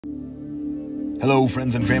Hello,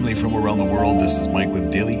 friends and family from around the world. This is Mike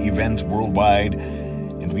with Daily Events Worldwide,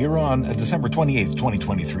 and we are on December 28th,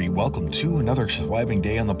 2023. Welcome to another surviving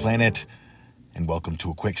day on the planet, and welcome to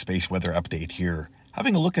a quick space weather update here.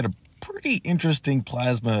 Having a look at a pretty interesting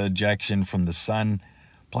plasma ejection from the sun.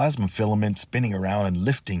 Plasma filament spinning around and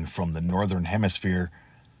lifting from the northern hemisphere.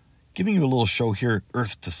 Giving you a little show here,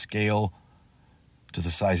 Earth to scale, to the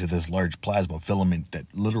size of this large plasma filament that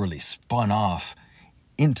literally spun off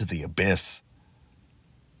into the abyss.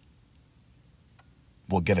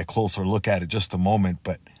 We'll get a closer look at it just a moment,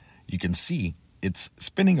 but you can see it's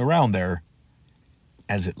spinning around there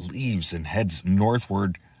as it leaves and heads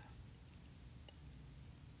northward.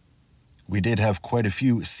 We did have quite a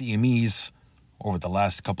few CMEs over the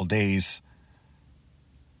last couple days.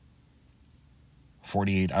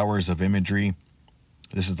 48 hours of imagery.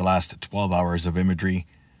 This is the last 12 hours of imagery.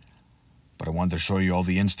 But I wanted to show you all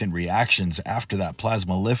the instant reactions after that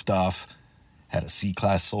plasma liftoff. Had a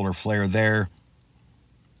C-class solar flare there.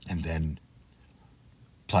 And then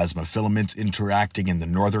plasma filaments interacting in the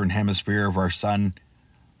northern hemisphere of our sun,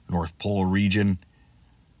 North Pole region,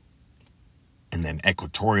 and then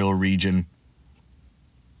equatorial region.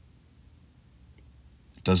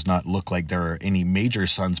 It does not look like there are any major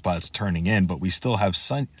sunspots turning in, but we still have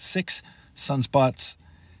 6 sunspots.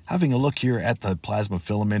 Having a look here at the plasma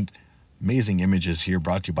filament, amazing images here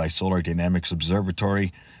brought to you by Solar Dynamics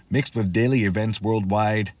Observatory, mixed with daily events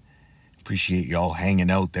worldwide. Appreciate y'all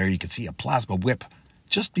hanging out there. You can see a plasma whip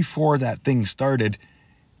just before that thing started.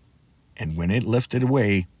 And when it lifted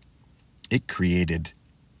away, it created,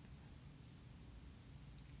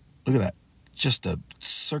 look at that, just a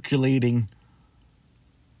circulating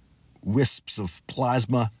wisps of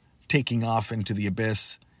plasma taking off into the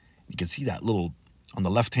abyss. You can see that little, on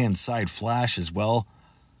the left-hand side, flash as well.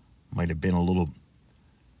 Might have been a little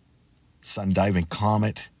sun-diving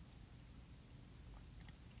comet.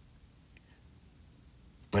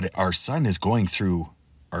 But our sun is going through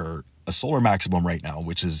a solar maximum right now,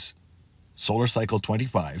 which is solar cycle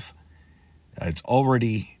 25. It's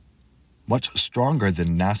already much stronger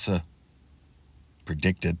than NASA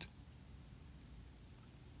predicted.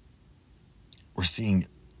 We're seeing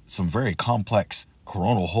some very complex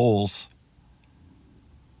coronal holes.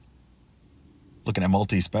 Looking at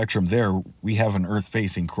multi-spectrum there, we have an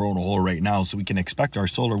Earth-facing coronal hole right now, so we can expect our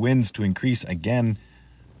solar winds to increase again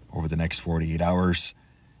over the next 48 hours.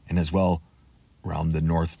 And as well, around the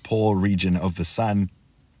North Pole region of the sun.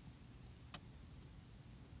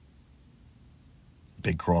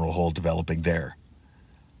 Big coronal hole developing there.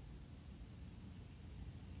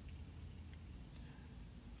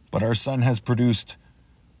 But our sun has produced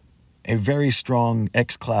a very strong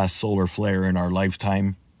X-class solar flare in our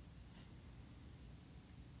lifetime.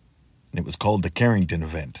 And it was called the Carrington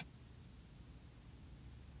event.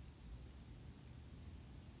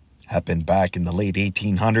 Happened back in the late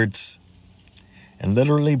 1800s and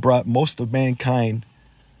literally brought most of mankind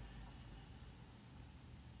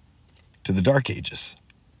to the Dark Ages.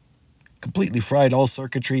 Completely fried all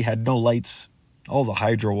circuitry, had no lights. All the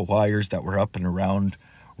hydro wires that were up and around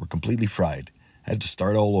were completely fried. Had to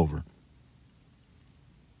start all over.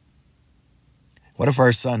 What if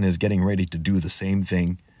our sun is getting ready to do the same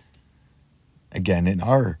thing again in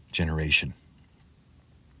our generation?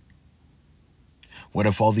 What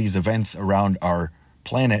if all these events around our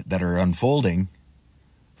planet that are unfolding,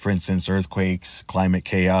 for instance, earthquakes, climate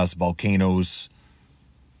chaos, volcanoes,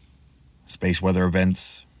 space weather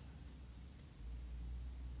events,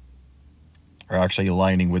 are actually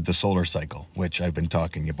aligning with the solar cycle, which I've been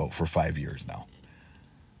talking about for 5 years now?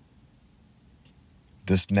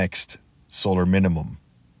 This next solar minimum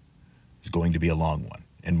is going to be a long one,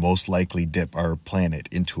 and most likely dip our planet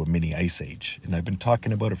into a mini ice age. And I've been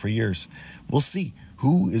talking about it for years. We'll see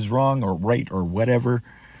who is wrong or right or whatever,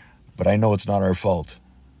 but I know it's not our fault.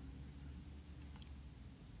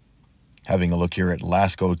 Having a look here at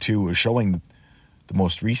LASCO 2 is showing the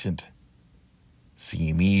most recent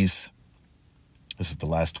CMEs. This is the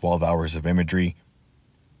last 12 hours of imagery.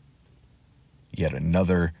 Yet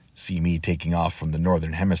another CME taking off from the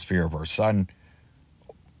northern hemisphere of our sun,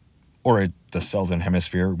 or the southern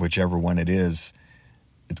hemisphere, whichever one it is.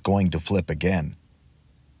 It's going to flip again.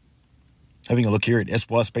 Having a look here at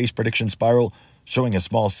ISWA Space Prediction Spiral, showing a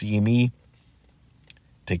small CME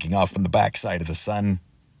taking off from the backside of the sun,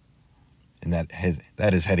 and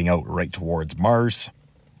that is heading out right towards Mars.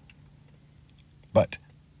 But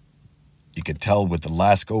you could tell with the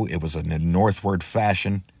LASCO it was in a northward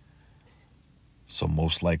fashion, so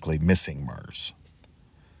most likely missing Mars.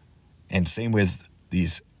 And same with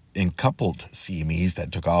these encoupled CMEs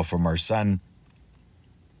that took off from our sun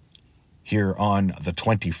here on the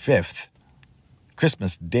 25th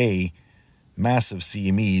Christmas Day, massive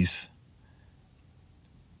CMEs,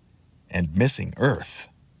 and missing Earth.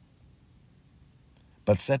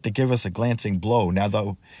 But set to give us a glancing blow. Now,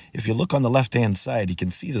 though, if you look on the left-hand side, you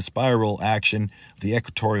can see the spiral action of the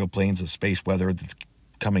equatorial planes of space weather that's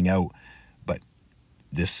coming out. But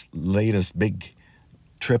this latest big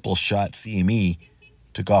triple shot CME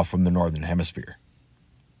took off from the northern hemisphere.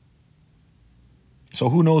 So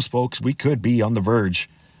who knows, folks, we could be on the verge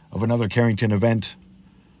of another Carrington event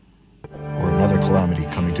or another calamity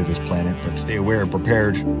coming to this planet. But stay aware and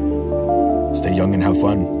prepared. Stay young and have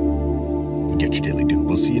fun. Get your daily due.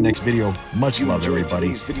 We'll see you next video. Much love, everybody.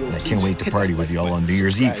 And I can't wait to party with you all on New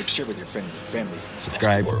Year's Eve. Share with your family.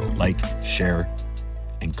 Subscribe, like, share,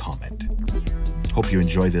 and comment. Hope you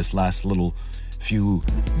enjoy this last little few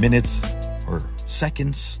minutes or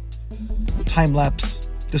seconds time lapse.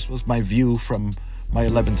 This was my view from my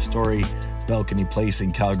 11th story balcony place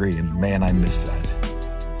in Calgary, and man, I missed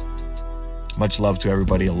that. Much love to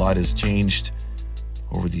everybody. A lot has changed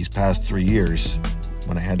over these past 3 years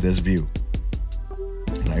when I had this view.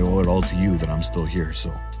 And I owe it all to you that I'm still here.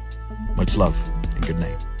 So much love and good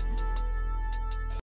night.